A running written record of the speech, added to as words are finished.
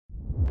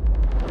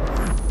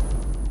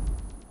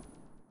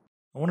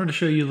I wanted to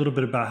show you a little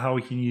bit about how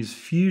we can use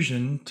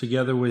Fusion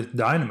together with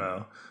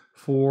Dynamo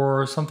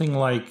for something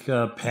like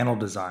panel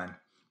design.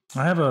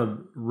 I have a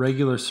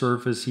regular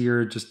surface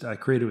here, I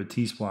created with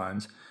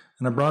T-splines,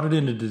 and I brought it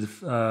into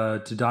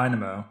to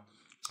Dynamo.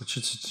 It's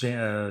just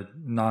a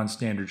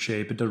non-standard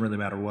shape. It doesn't really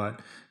matter what.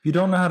 If you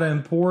don't know how to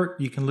import,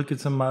 you can look at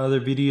some of my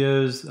other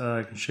videos.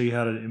 I can show you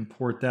how to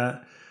import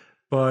that.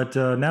 But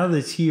now that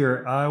it's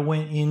here, I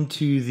went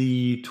into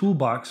the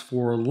Toolbox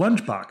for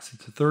Lunchbox.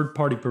 It's a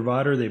third-party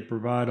provider. They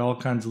provide all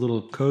kinds of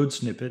little code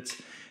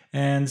snippets,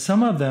 and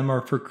some of them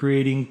are for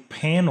creating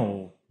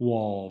panel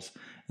walls.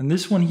 And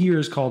this one here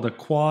is called a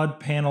quad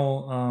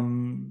panel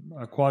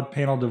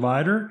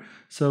divider.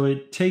 So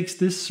it takes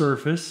this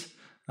surface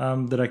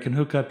that I can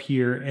hook up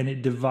here, and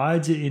it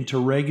divides it into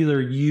regular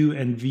U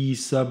and V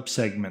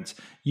subsegments.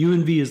 U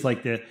and V is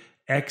like the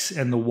X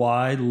and the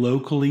Y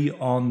locally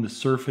on the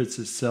surface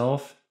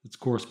itself. It's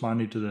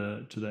corresponding to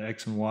the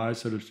X and Y,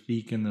 so to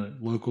speak, in the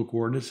local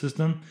coordinate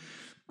system.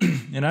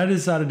 And I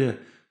decided to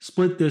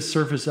split this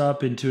surface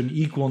up into an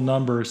equal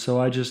number, so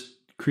I just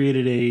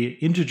created a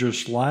integer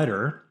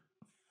slider,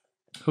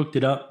 hooked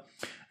it up,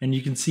 and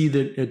you can see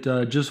that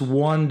at just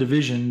one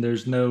division,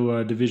 there's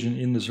no division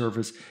in the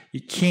surface.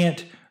 It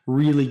can't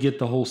really get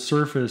the whole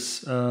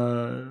surface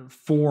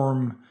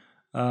form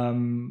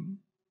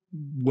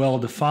well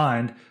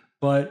defined.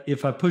 But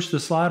if I push the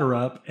slider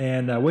up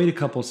and I wait a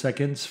couple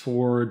seconds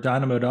for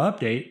Dynamo to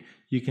update,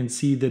 you can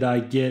see that I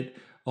get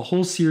a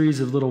whole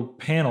series of little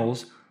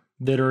panels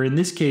that are, in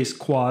this case,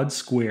 quad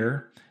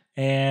square.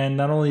 And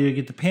not only do I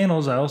get the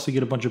panels, I also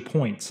get a bunch of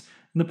points.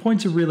 And the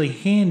points are really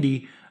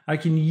handy. I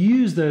can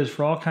use those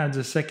for all kinds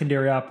of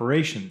secondary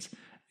operations.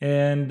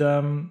 And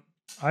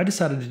I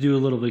decided to do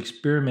a little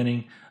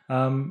experimenting.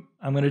 I'm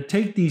going to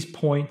take these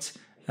points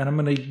and I'm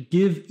going to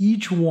give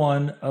each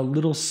one a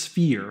little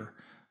sphere.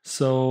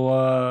 So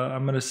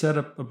I'm going to set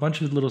up a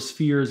bunch of little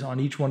spheres on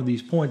each one of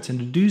these points. And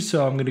to do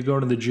so, I'm going to go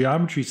to the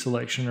geometry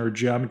selection or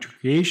geometry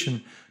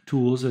creation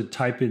tools and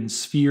type in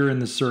sphere in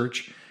the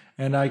search.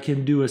 And I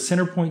can do a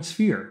center point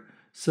sphere.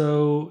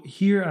 So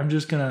here I'm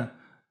just going to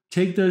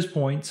take those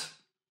points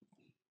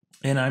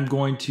and I'm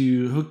going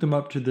to hook them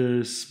up to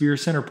the sphere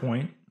center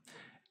point.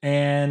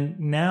 And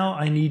now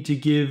I need to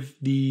give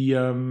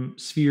the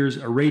spheres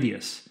a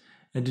radius.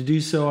 And to do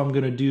so, I'm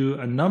going to do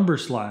a number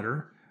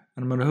slider.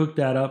 And I'm going to hook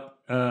that up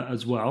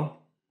as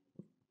well.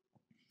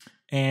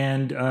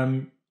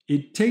 And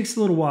it takes a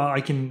little while. I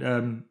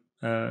can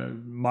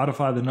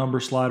modify the number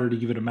slider to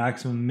give it a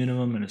maximum,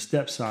 minimum, and a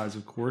step size,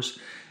 of course.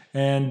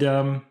 And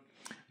it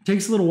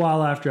takes a little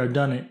while after I've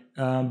done it,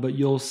 but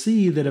you'll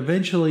see that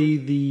eventually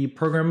the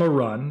program will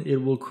run.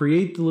 It will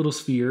create the little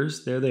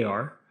spheres. There they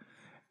are.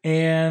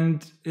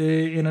 And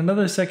in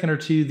another second or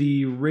two,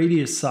 the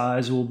radius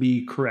size will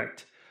be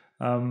correct.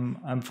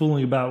 I'm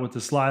fooling about with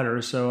the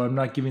slider, so I'm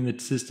not giving the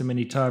system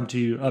any time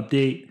to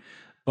update,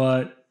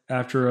 but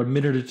after a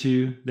minute or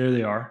two, there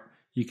they are.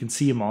 You can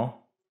see them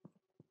all.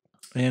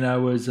 And I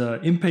was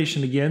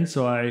impatient again,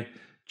 so I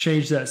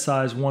changed that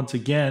size once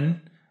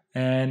again.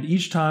 And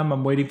each time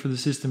I'm waiting for the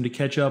system to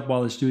catch up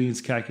while it's doing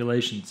its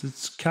calculations.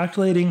 It's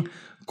calculating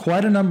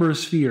quite a number of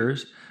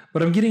spheres,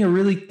 but I'm getting a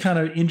really kind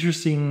of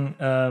interesting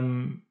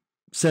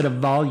set of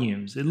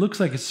volumes. It looks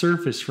like a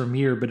surface from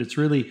here, but it's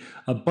really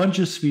a bunch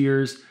of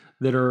spheres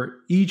that are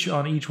each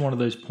on each one of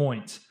those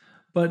points.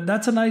 But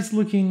that's a nice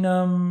looking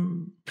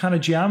kind of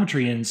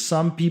geometry, and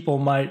some people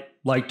might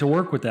like to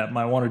work with that,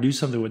 might want to do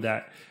something with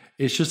that.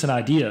 It's just an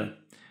idea.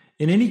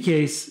 In any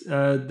case,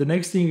 the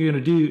next thing you're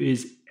going to do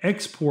is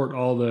export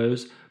all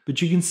those,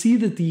 but you can see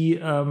that the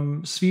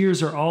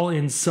spheres are all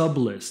in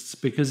sublists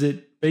because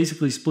it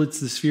basically splits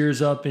the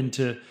spheres up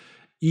into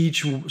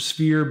each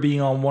sphere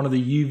being on one of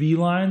the UV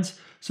lines.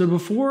 So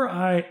before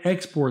I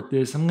export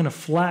this, I'm going to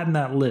flatten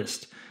that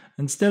list.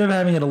 Instead of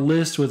having it a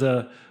list with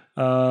a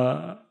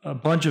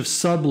bunch of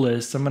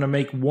sublists, I'm going to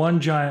make one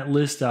giant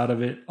list out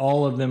of it,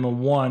 all of them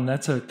in one.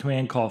 That's a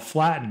command called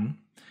Flatten.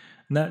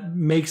 And that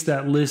makes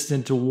that list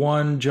into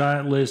one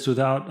giant list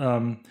without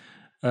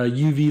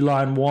UV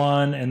line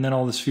 1 and then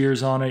all the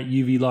spheres on it,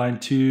 UV line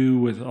 2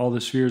 with all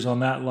the spheres on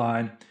that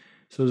line.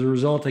 So as a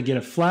result, I get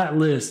a flat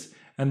list,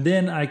 and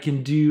then I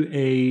can do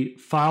a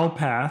file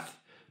path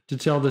to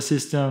tell the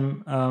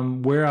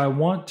system where I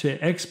want to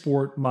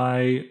export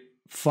my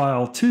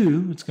file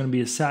to. It's going to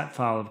be a SAT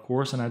file, of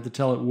course, and I have to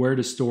tell it where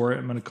to store it.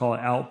 I'm going to call it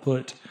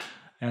output,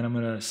 and I'm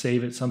going to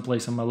save it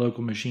someplace on my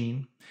local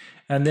machine.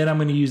 And then I'm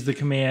going to use the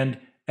command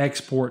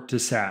export to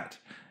SAT.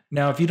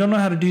 Now, if you don't know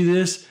how to do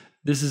this,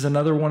 this is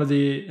another one of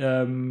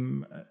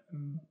the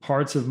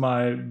parts of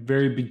my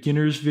very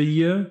beginners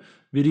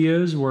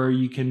videos where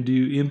you can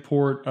do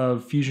import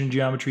of Fusion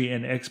geometry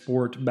and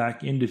export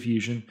back into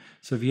Fusion.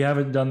 So if you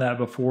haven't done that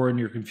before and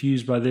you're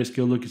confused by this,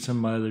 go look at some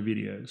of my other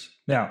videos.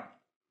 Now,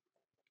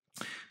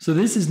 so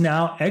this is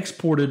now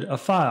exported a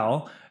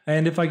file,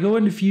 and if I go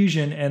into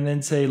Fusion and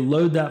then say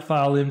load that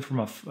file in from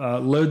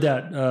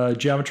a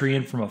geometry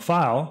in from a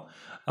file,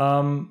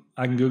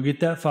 I can go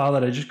get that file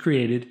that I just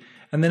created,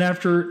 And then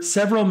after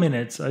several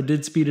minutes, I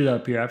did speed it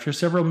up here. After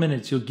several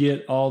minutes, you'll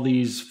get all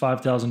these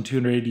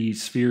 5,280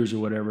 spheres or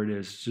whatever it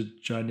is.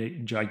 It's a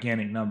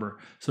gigantic number.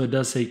 So it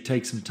does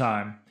take some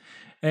time.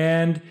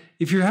 And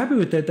if you're happy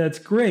with that, that's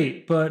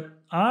great. But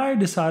I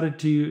decided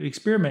to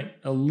experiment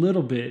a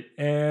little bit.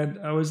 And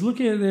I was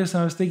looking at this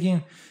and I was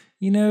thinking,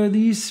 you know,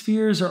 these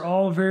spheres are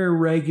all very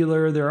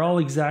regular. They're all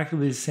exactly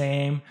the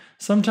same.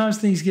 Sometimes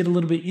things get a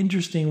little bit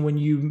interesting when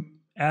you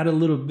add a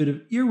little bit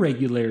of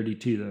irregularity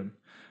to them.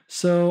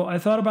 So I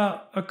thought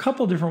about a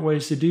couple different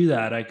ways to do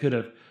that. I could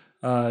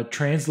have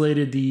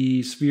translated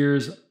the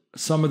spheres,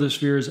 some of the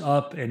spheres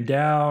up and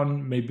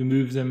down, maybe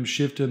move them,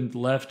 shift them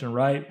left and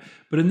right.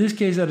 But in this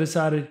case, I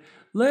decided,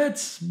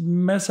 let's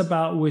mess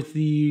about with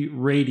the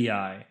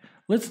radii.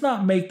 Let's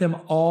not make them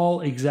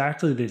all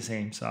exactly the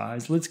same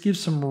size. Let's give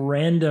some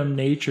random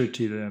nature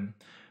to them.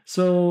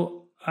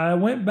 So I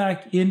went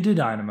back into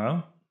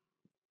Dynamo,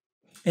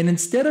 and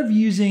instead of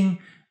using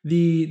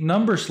the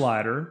number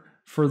slider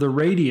for the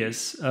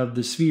radius of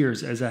the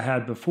spheres as I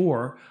had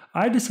before,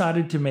 I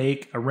decided to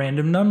make a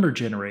random number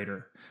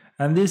generator.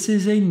 And this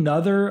is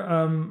another,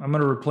 I'm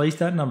going to replace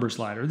that number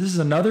slider. This is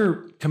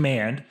another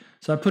command.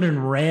 So I put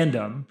in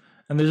random,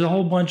 and there's a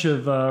whole bunch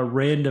of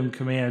random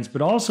commands,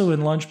 but also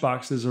in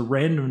Lunchbox, there's a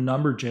random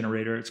number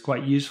generator. It's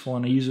quite useful,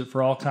 and I use it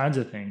for all kinds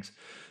of things.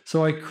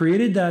 So I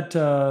created that,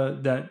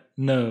 that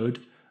node,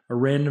 a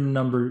random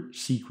number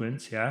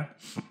sequence, yeah.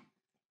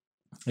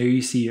 There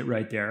you see it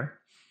right there.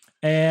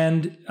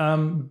 And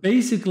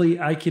basically,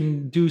 I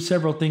can do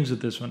several things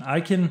with this one.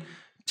 I can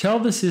tell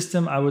the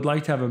system I would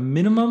like to have a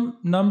minimum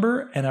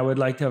number and I would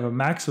like to have a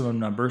maximum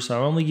number. So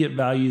I only get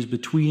values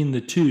between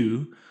the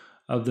two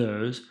of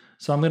those.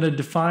 So I'm going to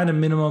define a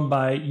minimum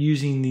by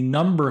using the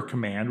number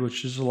command,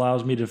 which just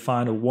allows me to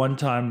find a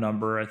one-time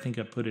number. I think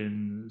I put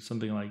in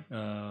something like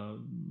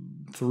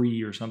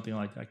 3 or something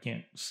like that. I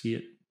can't see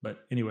it, but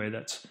anyway,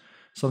 that's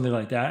something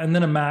like that. And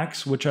then a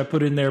max, which I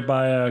put in there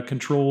by a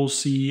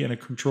Control-C and a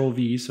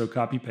Control-V, so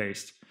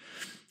copy-paste.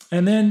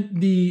 And then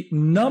the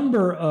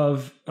number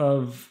of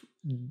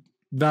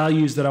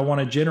values that I want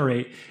to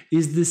generate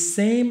is the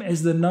same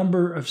as the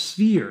number of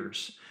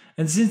spheres.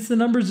 And since the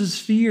numbers of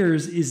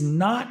spheres is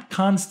not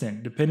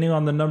constant, depending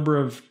on the number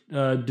of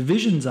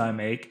divisions I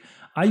make,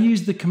 I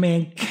use the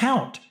command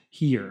count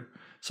here.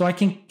 So I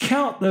can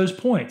count those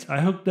points.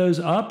 I hook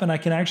those up and I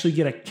can actually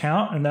get a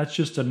count, and that's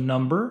just a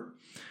number.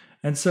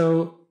 And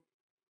so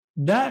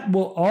that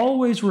will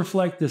always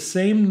reflect the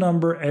same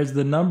number as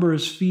the number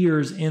of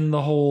spheres in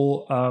the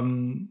whole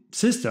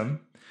system.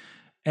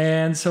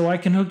 And so I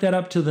can hook that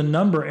up to the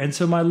number. And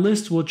so my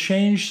list will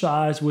change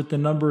size with the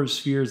number of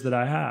spheres that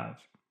I have.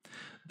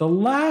 The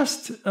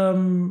last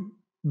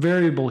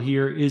variable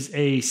here is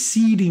a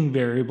seeding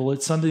variable.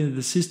 It's something that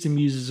the system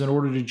uses in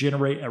order to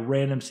generate a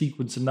random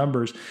sequence of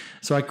numbers.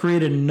 So I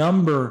create a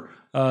number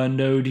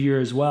node here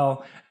as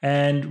well.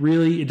 And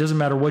really, it doesn't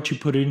matter what you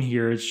put in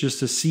here. It's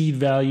just a seed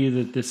value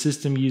that the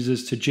system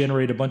uses to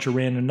generate a bunch of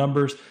random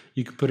numbers.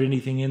 You can put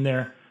anything in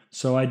there.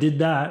 So I did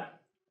that.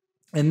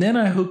 And then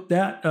I hooked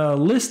that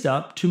list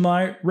up to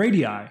my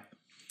radii.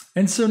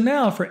 And so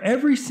now for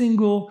every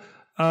single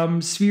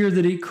sphere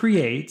that it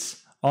creates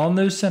on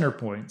those center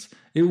points,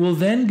 it will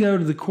then go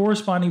to the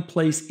corresponding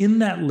place in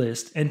that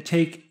list and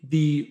take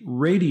the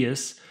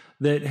radius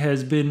that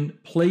has been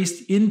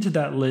placed into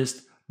that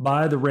list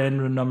by the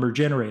random number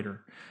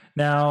generator.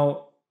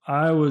 Now,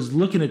 I was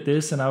looking at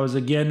this and I was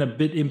again a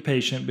bit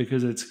impatient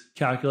because it's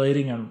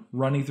calculating and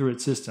running through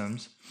its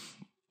systems.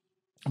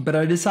 But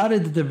I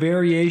decided that the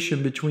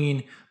variation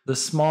between the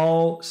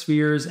small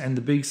spheres and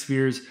the big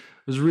spheres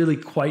was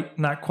really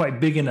not quite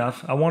big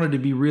enough. I wanted to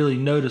be really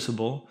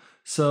noticeable.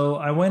 So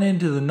I went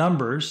into the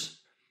numbers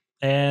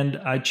and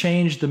I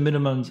changed the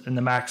minimums and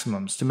the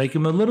maximums to make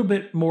them a little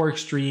bit more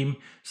extreme.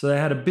 So they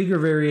had a bigger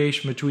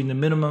variation between the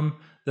minimum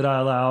that I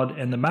allowed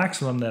and the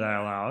maximum that I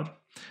allowed.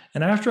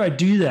 And after I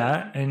do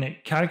that and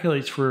it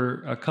calculates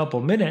for a couple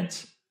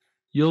minutes,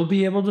 you'll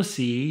be able to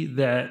see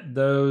that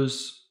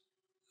those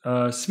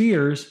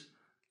spheres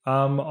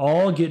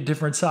all get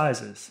different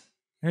sizes.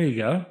 There you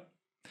go.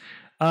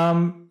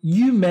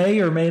 You may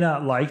or may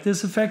not like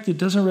this effect. It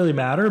doesn't really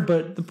matter.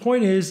 But the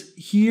point is,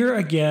 here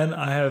again,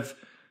 I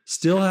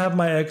still have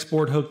my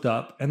export hooked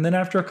up. And then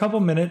after a couple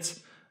minutes,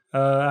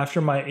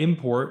 after my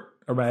import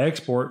or my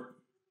export,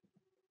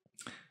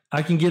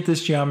 I can get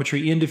this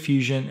geometry into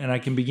Fusion and I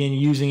can begin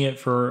using it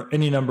for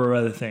any number of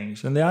other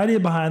things. And the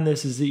idea behind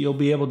this is that you'll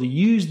be able to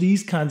use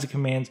these kinds of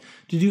commands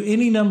to do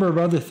any number of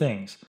other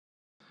things.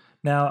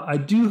 Now, I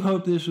do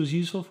hope this was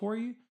useful for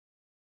you.